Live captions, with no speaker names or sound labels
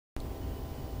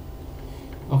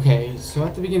Okay, so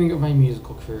at the beginning of my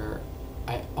musical career,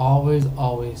 I always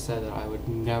said that I would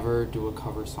never do a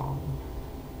cover song.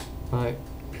 But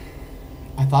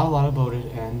I thought a lot about it,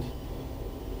 and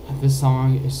this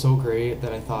song is so great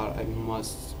that I thought I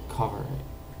must cover it.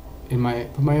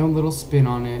 Put my own little spin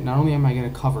on it. Not only am I gonna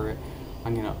cover it,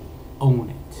 I'm gonna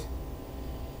own it.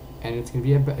 And it's gonna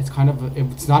be it's kind of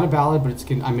it's not a ballad, but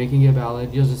I'm making it a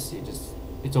ballad. You'll just see,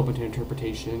 it's open to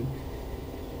interpretation.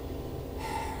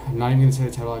 I'm not even gonna say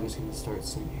the title. I'm just gonna start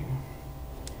singing.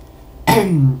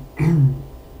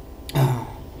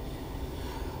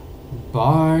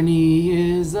 Barney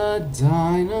is a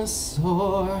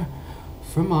dinosaur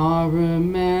from our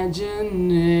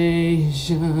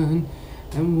imagination,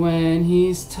 and when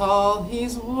he's tall,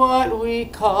 he's what we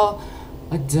call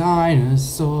a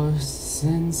dinosaur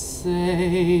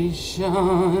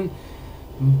sensation.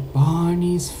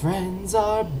 Barney's friends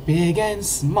are big and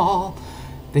small.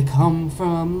 They come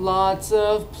from lots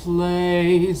of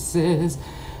places.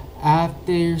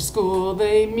 After school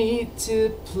they meet to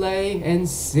play and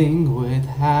sing with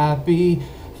happy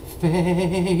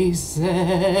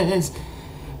faces.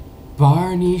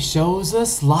 Barney shows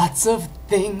us lots of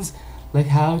things, like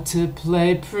how to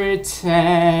play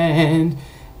pretend,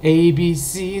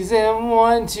 ABCs and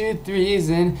 1, 2, 3s,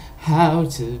 and how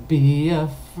to be a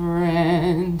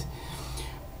friend.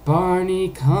 Barney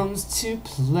comes to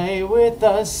play with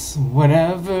us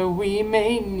whenever we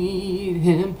may need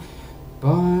him.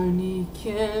 Barney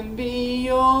can be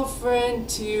your friend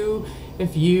too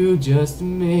if you just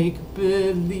make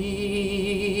believe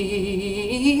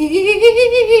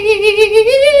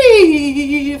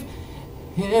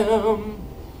him.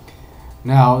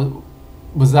 Now,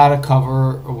 was that a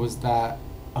cover or was that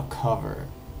a cover?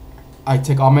 I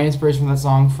take all my inspiration from that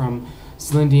song from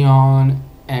Celine Dion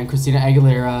and Christina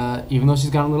Aguilera, even though she's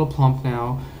gotten a little plump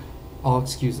now. I'll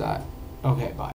excuse that. Okay, bye.